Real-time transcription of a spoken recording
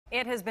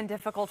It has been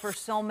difficult for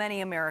so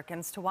many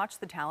Americans to watch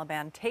the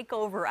Taliban take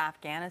over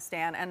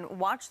Afghanistan and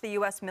watch the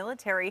U.S.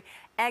 military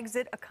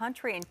exit a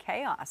country in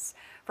chaos.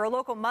 For a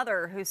local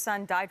mother whose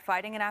son died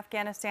fighting in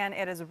Afghanistan,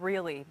 it has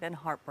really been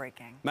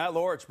heartbreaking. Matt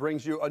Lorich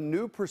brings you a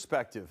new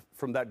perspective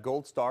from that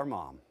Gold Star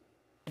mom.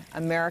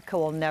 America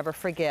will never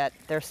forget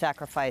their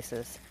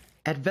sacrifices.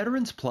 At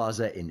Veterans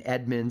Plaza in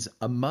Edmonds,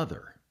 a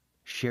mother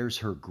shares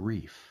her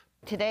grief.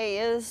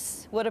 Today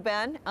would have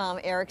been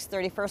Eric's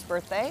 31st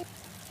birthday.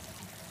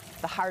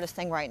 The hardest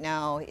thing right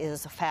now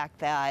is the fact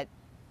that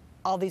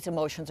all these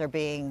emotions are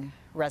being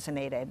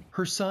resonated.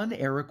 Her son,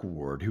 Eric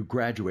Ward, who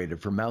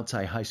graduated from Mount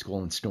Si High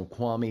School in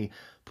Snoqualmie,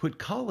 put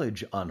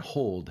college on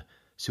hold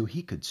so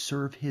he could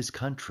serve his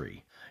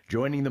country,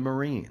 joining the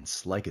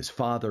Marines like his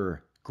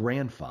father,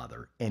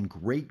 grandfather, and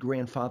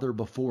great-grandfather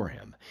before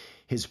him.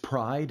 His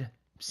pride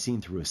seen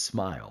through a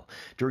smile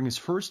during his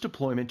first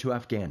deployment to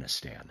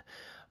Afghanistan,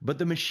 but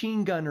the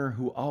machine gunner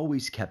who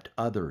always kept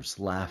others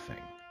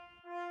laughing.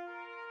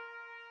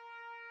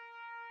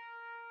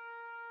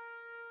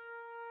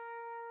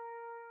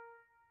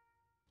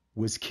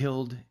 Was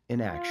killed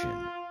in action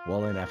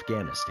while in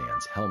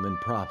Afghanistan's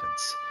Helmand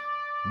province.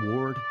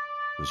 Ward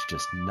was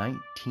just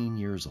 19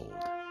 years old.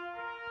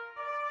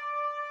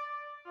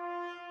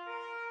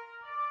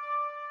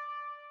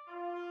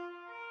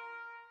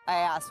 I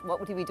asked, what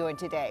would he be doing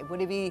today? Would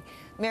he be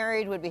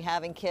married? Would he be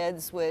having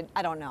kids?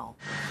 I don't know.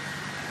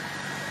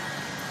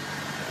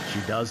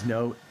 She does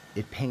know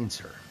it pains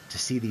her to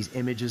see these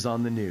images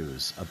on the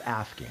news of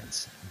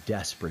Afghans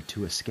desperate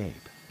to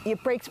escape.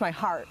 It breaks my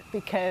heart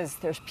because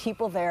there's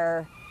people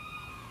there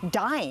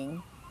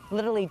dying,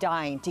 literally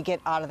dying to get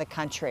out of the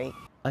country.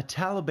 A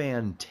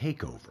Taliban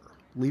takeover,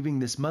 leaving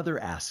this mother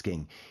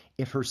asking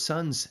if her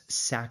son's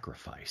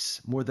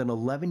sacrifice more than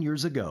 11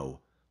 years ago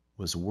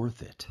was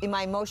worth it. In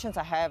my emotions,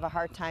 I have a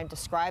hard time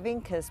describing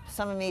because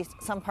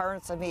some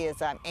parts of me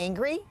is I'm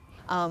angry.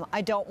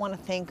 I don't want to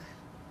think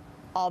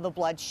all the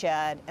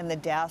bloodshed and the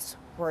deaths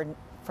were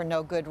for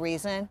no good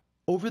reason.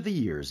 Over the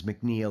years,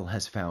 McNeil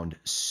has found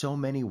so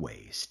many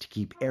ways to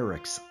keep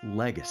Eric's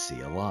legacy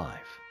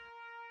alive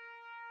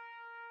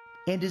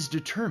and is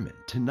determined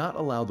to not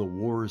allow the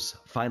war's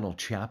final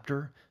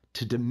chapter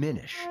to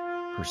diminish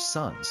her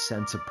son's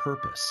sense of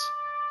purpose.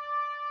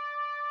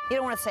 You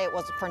don't want to say it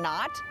wasn't for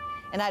naught,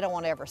 and I don't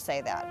want to ever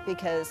say that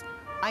because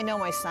I know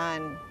my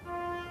son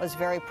was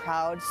very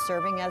proud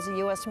serving as a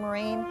U.S.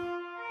 Marine.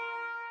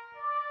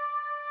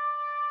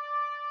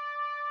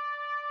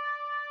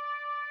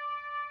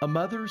 A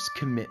mother's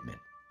commitment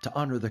to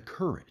honor the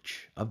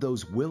courage of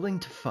those willing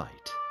to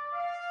fight.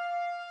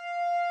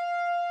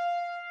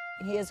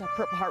 He is a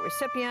Purple Heart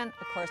recipient.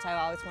 Of course, I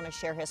always want to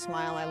share his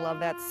smile. I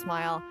love that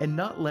smile. And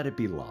not let it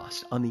be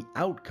lost on the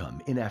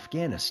outcome in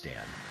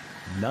Afghanistan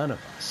none of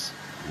us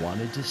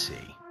wanted to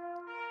see.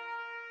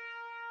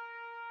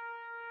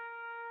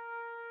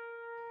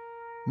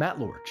 Matt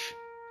Lorich,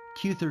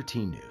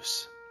 Q13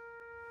 News.